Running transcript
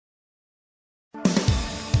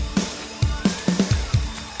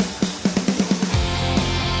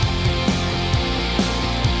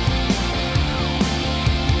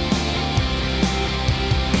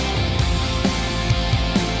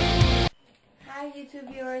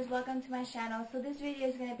YouTube viewers, welcome to my channel. So this video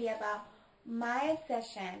is going to be about my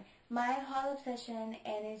obsession, my haul obsession,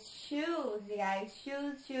 and it's shoes, you guys.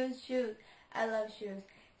 Shoes. I love shoes.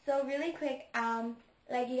 So really quick,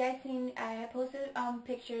 like you guys seen, I posted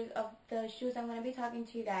pictures of the shoes I'm going to be talking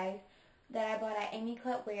to you guys that I bought at Amy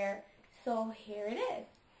Club Wear. So here it is.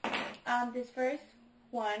 This first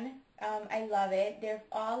one, I love it. They're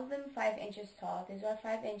all of them 5 inches tall. These are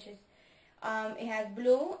 5 inches. It has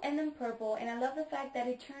blue and then purple, and I love the fact that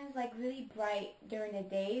it turns like really bright during the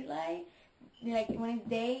daylight. Like when it's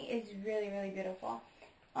day, it's really beautiful.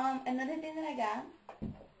 Another thing that I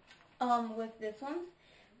got was this ones.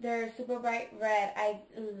 They're super bright red. I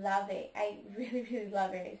love it. I really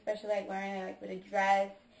love it, especially like wearing it like with a dress.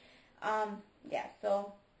 Yeah,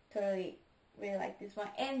 so totally really like this one.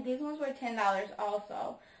 And these ones were $10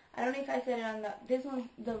 also. I don't know if I said it on this one.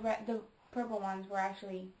 The purple ones were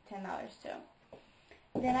actually $10 too.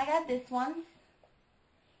 Then I got this ones,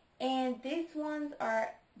 and these ones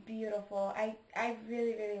are beautiful. I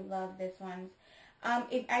really love this ones.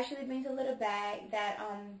 It actually brings a little bag that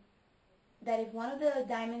that if one of the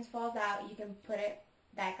diamonds falls out, you can put it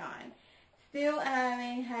back on. Still,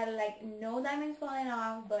 had like no diamonds falling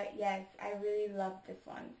off, but yes, I really love this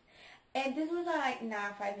ones. And these ones are like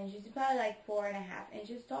not 5 inches, it's probably like 4.5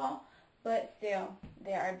 inches tall, but still,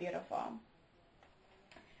 they are beautiful.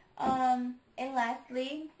 And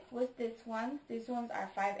lastly was this ones. These ones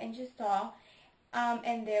are 5 inches tall,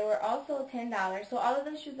 and they were also $10. So all of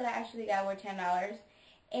the shoes that I actually got were $10,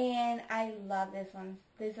 and I love these ones.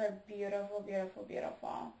 These are beautiful.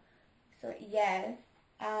 So yes,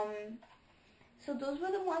 so those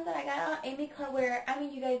were the ones that I got on Amy Club Wear. I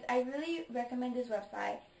mean, you guys, I really recommend this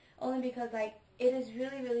website only because like it is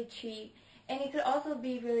really cheap, and it could also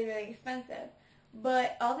be really expensive.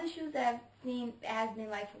 But all the shoes that I've seen has been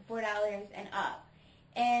like for $4 and up.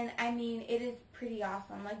 And I mean, it is pretty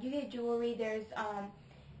awesome. Like you get jewelry, there's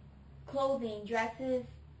clothing, dresses,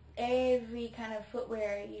 every kind of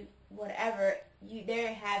footwear, whatever, there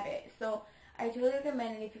you have it. So I totally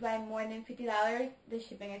recommend it. If you buy more than $50, the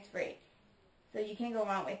shipping is free. So you can't go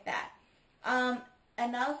wrong with that.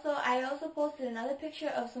 And also, I also posted another picture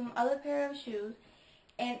of some other pair of shoes,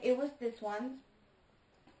 and it was this ones,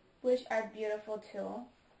 which are beautiful too.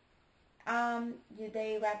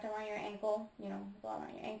 They wrapped around your ankle, go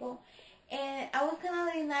around your ankle. And I was kind of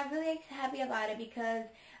like not really happy about it because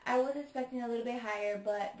I was expecting a little bit higher,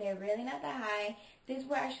 but they're really not that high. These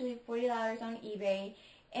were actually $40 on eBay,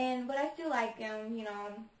 but I still like them,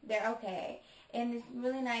 they're okay. And it's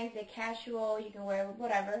really nice, they're casual, you can wear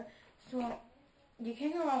whatever. So you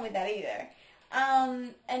can't go wrong with that either.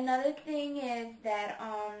 Another thing is that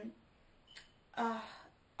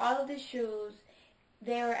all of the shoes,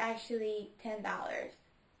 they were actually $10.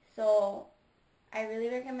 So I really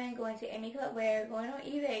recommend going to Amy Club Wear, going on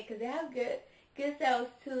eBay, because they have good sales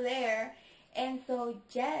too there. And so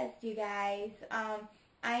yes, you guys, I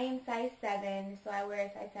am size 7, so I wear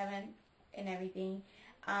a size 7 and everything.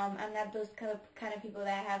 I'm not those kind of people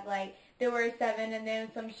that have like, they wear 7 and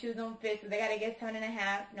then some shoes don't fit, so they gotta get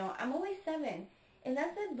 7.5. No, I'm always 7, and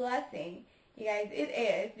that's a blessing, you guys. It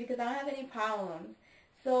is, because I don't have any problems.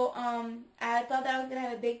 So I thought that I was gonna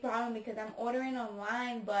have a big problem because I'm ordering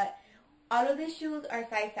online, but all of these shoes are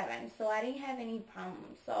size 7, so I didn't have any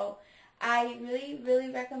problems. So I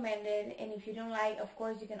really recommend it, and if you don't like, of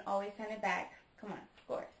course, you can always send it back. Come on, of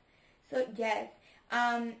course. So yes.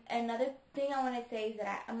 Another thing I want to say is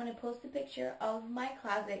that I'm going to post a picture of my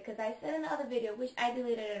closet, because I said in the other video, which I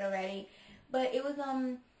deleted it already, but it was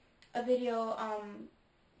a video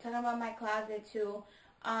talking about my closet too.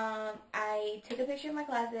 I took a picture of my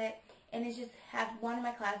closet, and it just have one in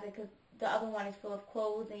my closet because the other one is full of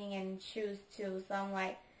clothing and shoes too. So I'm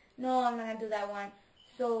like, no, I'm not going to do that one.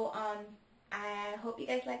 So I hope you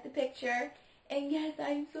guys like the picture, and yes,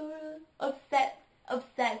 I'm so obsessed.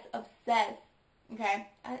 Okay,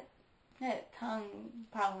 I had a tongue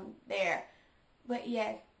problem there, but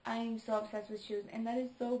yes, I am so obsessed with shoes, and that is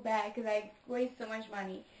so bad because I waste so much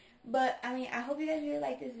money. But I mean, I hope you guys really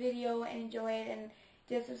like this video and enjoy it, and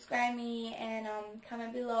just subscribe me and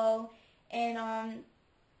comment below, and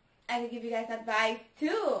I will give you guys advice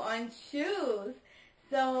too on shoes.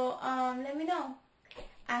 So let me know.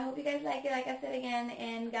 I hope you guys like it, like I said again,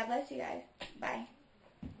 and God bless you guys. Bye.